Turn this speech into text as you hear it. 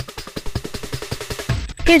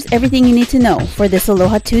Here's everything you need to know for this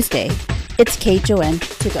Aloha Tuesday. It's KHON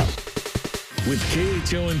to go. With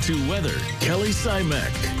KHON2 weather, Kelly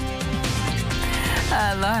Simek.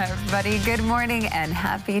 Hello, everybody. Good morning and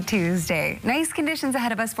happy Tuesday. Nice conditions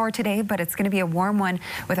ahead of us for today, but it's going to be a warm one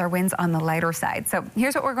with our winds on the lighter side. So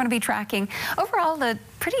here's what we're going to be tracking. Overall, a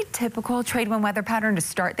pretty typical trade wind weather pattern to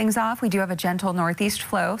start things off. We do have a gentle northeast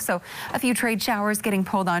flow, so a few trade showers getting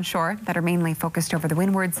pulled on shore that are mainly focused over the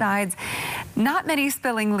windward sides. Not many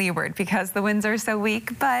spilling leeward because the winds are so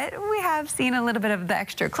weak, but we have seen a little bit of the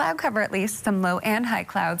extra cloud cover, at least some low and high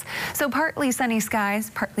clouds. So partly sunny skies,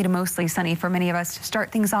 partly to mostly sunny for many of us to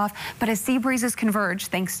start things off. But as sea breezes converge,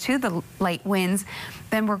 thanks to the light winds,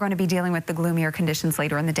 then we're going to be dealing with the gloomier conditions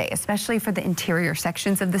later in the day, especially for the interior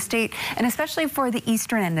sections of the state and especially for the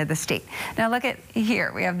eastern end of the state. Now look at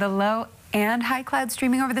here. We have the low and high clouds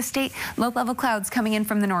streaming over the state. Low-level clouds coming in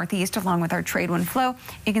from the northeast along with our trade wind flow.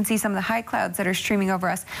 You can see some of the high clouds that are streaming over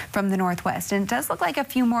us from the northwest. And it does look like a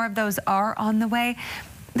few more of those are on the way.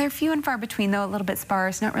 They're few and far between, though, a little bit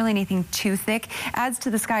sparse, not really anything too thick. Adds to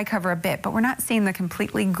the sky cover a bit, but we're not seeing the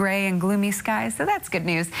completely gray and gloomy skies, so that's good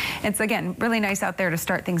news. It's, again, really nice out there to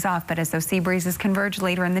start things off, but as those sea breezes converge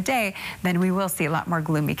later in the day, then we will see a lot more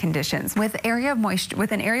gloomy conditions. With an area of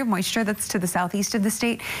moisture that's to the southeast of the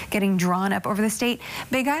state getting drawn up over the state,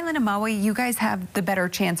 Big Island and Maui, you guys have the better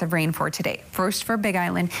chance of rain for today. First for Big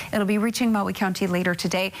Island, it'll be reaching Maui County later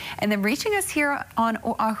today, and then reaching us here on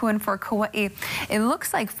Oahu and for Kauai. It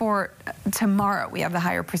looks like for tomorrow we have the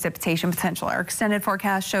higher precipitation potential. Our extended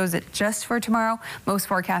forecast shows it just for tomorrow. Most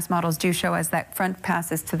forecast models do show as that front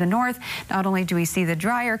passes to the north. Not only do we see the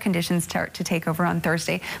drier conditions start to take over on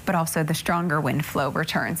Thursday, but also the stronger wind flow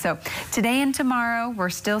return. So today and tomorrow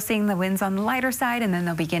we're still seeing the winds on the lighter side, and then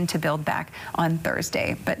they'll begin to build back on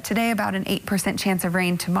Thursday. But today about an 8% chance of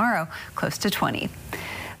rain, tomorrow close to 20.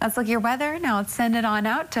 Let's look at your weather. Now let's send it on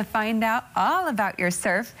out to find out all about your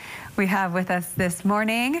surf. We have with us this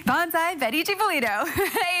morning, Bonsai Betty Gipolito.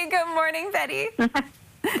 Hey, good morning, Betty.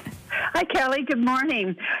 Hi, Kelly. Good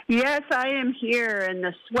morning. Yes, I am here, and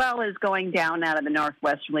the swell is going down out of the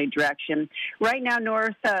northwesterly direction. Right now,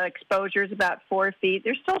 north exposure is about 4 feet.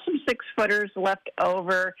 There's still some 6-footers left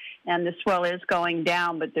over, and the swell is going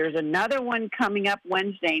down, but there's another one coming up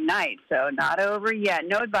Wednesday night, so not over yet.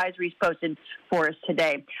 No advisories posted for us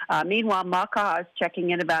today. Meanwhile, Makaha is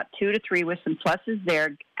checking in about 2 to 3 with some pluses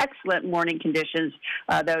there. Excellent morning conditions.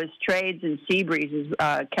 Those trades and sea breezes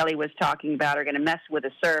Kelly was talking about are going to mess with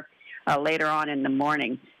the surf later on in the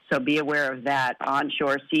morning. So be aware of that.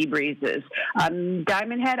 Onshore sea breezes.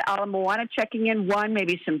 Diamond Head, Ala Moana checking in 1,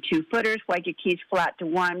 maybe some 2-footers. Waikiki's flat to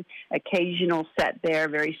 1. Occasional set there,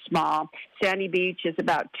 very small. Sandy Beach is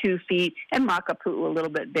about 2 feet. And Makapu'u a little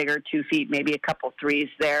bit bigger, 2 feet, maybe a couple 3s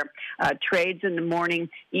there. Trades in the morning,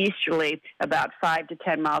 easterly, about 5 to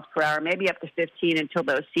 10 miles per hour, maybe up to 15 until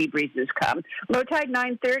those sea breezes come. Low tide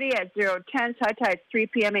 9:30 at 0:10. High tide 3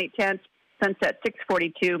 p.m. 8:10. Sunset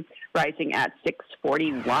 6:42, rising at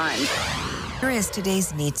 6:41. Here is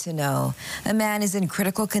today's Need to Know. A man is in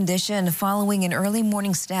critical condition following an early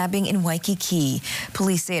morning stabbing in Waikiki.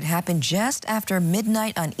 Police say it happened just after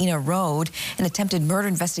midnight on Ina Road. An attempted murder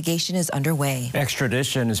investigation is underway.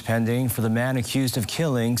 Extradition is pending for the man accused of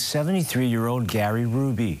killing 73-year-old Gary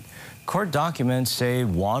Ruby. Court documents say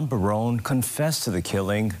Juan Barone confessed to the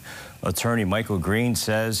killing. Attorney Michael Green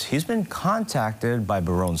says he's been contacted by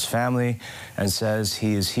Barone's family and says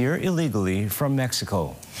he is here illegally from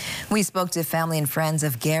Mexico. We spoke to family and friends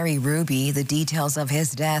of Gary Ruby. The details of his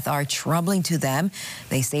death are troubling to them.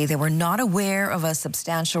 They say they were not aware of a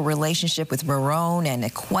substantial relationship with Barone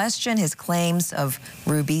and question his claims of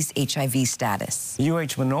Ruby's HIV status.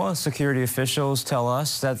 UH Manoa security officials tell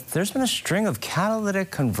us that there's been a string of catalytic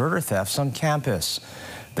converter thefts on campus.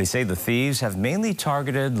 They say the thieves have mainly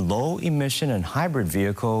targeted low-emission and hybrid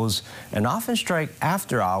vehicles and often strike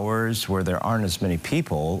after hours where there aren't as many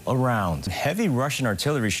people around. Heavy Russian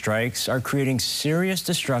artillery strikes are creating serious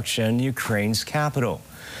destruction in Ukraine's capital.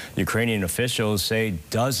 Ukrainian officials say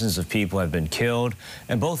dozens of people have been killed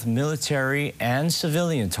and both military and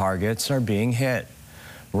civilian targets are being hit.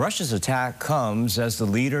 Russia's attack comes as the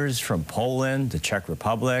leaders from Poland, the Czech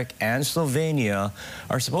Republic, and Slovenia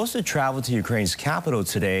are supposed to travel to Ukraine's capital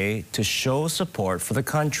today to show support for the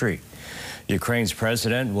country. Ukraine's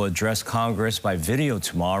president will address Congress by video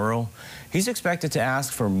tomorrow. He's expected to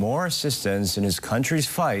ask for more assistance in his country's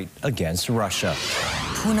fight against Russia.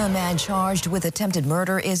 Puna man charged with attempted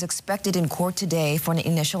murder is expected in court today for an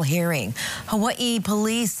initial hearing. Hawaii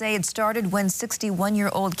police say it started when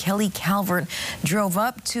 61-year-old Kelly Calvert drove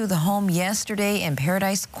up to the home yesterday in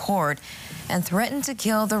Paradise Court and threatened to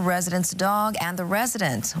kill the resident's dog and the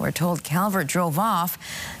resident. We're told Calvert drove off,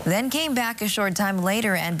 then came back a short time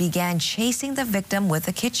later and began chasing the victim with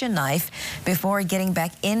a kitchen knife before getting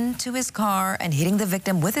back into his car and hitting the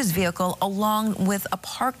victim with his vehicle along with a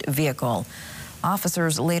parked vehicle.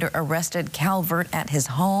 Officers later arrested Calvert at his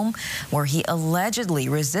home, where he allegedly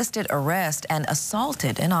resisted arrest and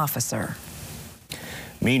assaulted an officer.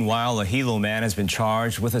 Meanwhile, a Hilo man has been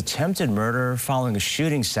charged with attempted murder following a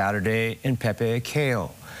shooting Saturday in Pepe'ekeo.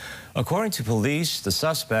 According to police, the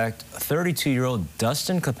suspect, 32-year-old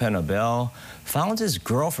Dustin Kapena Bell, found his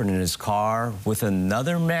girlfriend in his car with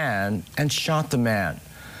another man and shot the man.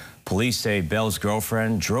 Police say Bell's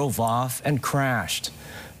girlfriend drove off and crashed.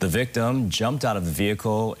 The victim jumped out of the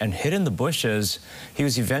vehicle and hid in the bushes. He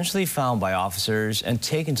was eventually found by officers and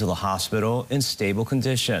taken to the hospital in stable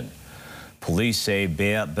condition. Police say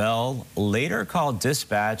Bell later called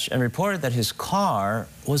dispatch and reported that his car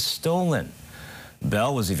was stolen.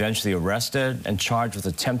 Bell was eventually arrested and charged with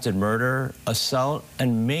attempted murder, assault,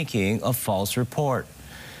 and making a false report.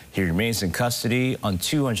 He remains in custody on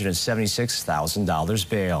 $276,000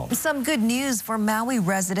 bail. Some good news for Maui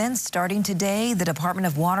residents. Starting today, the Department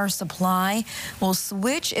of Water Supply will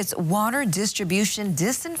switch its water distribution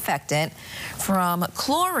disinfectant from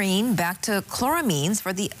chlorine back to chloramines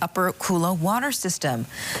for the Upper Kula water system.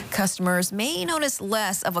 Customers may notice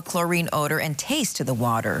less of a chlorine odor and taste to the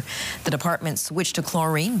water. The department switched to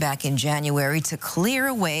chlorine back in January to clear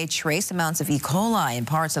away trace amounts of E. coli in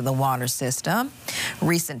parts of the water system.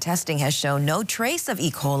 Recent testing has shown no trace of E.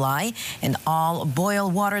 coli, and all boil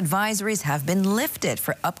water advisories have been lifted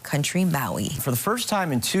for upcountry Maui. For the first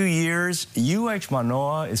time in 2 years, UH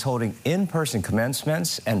Manoa is holding in-person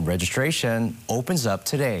commencements, and registration opens up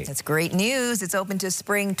today. That's great news. It's open to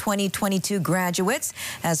spring 2022 graduates,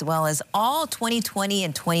 as well as all 2020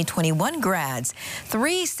 and 2021 grads.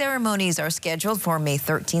 3 ceremonies are scheduled for May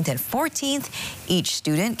 13th and 14th. Each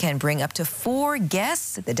student can bring up to 4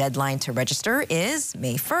 guests. The deadline to register is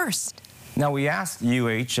May 1st. Now, we asked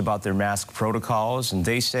UH about their mask protocols, and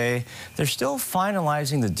they say they're still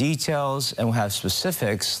finalizing the details and will have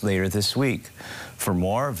specifics later this week. For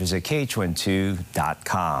more, visit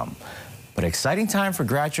KHON2.com. But exciting time for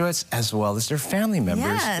graduates as well as their family members.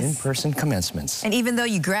 Yes. In-person commencements. And even though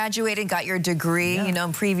you graduated, got your degree, you know,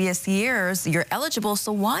 in previous years, you're eligible.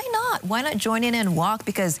 So why not? Why not join in and walk?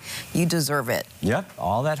 Because you deserve it. Yep,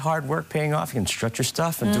 all that hard work paying off. You can strut your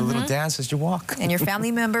stuff and do a little dance as you walk. And your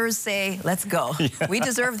family members say, let's go. Yeah. We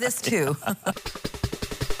deserve this too.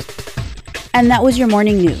 And that was your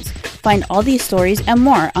morning news. Find all these stories and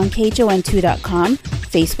more on KHON2.com,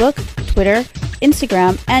 Facebook, Twitter,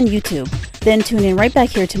 Instagram, and YouTube. Then tune in right back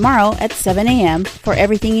here tomorrow at 7 a.m. for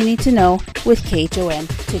everything you need to know with KHON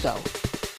to go.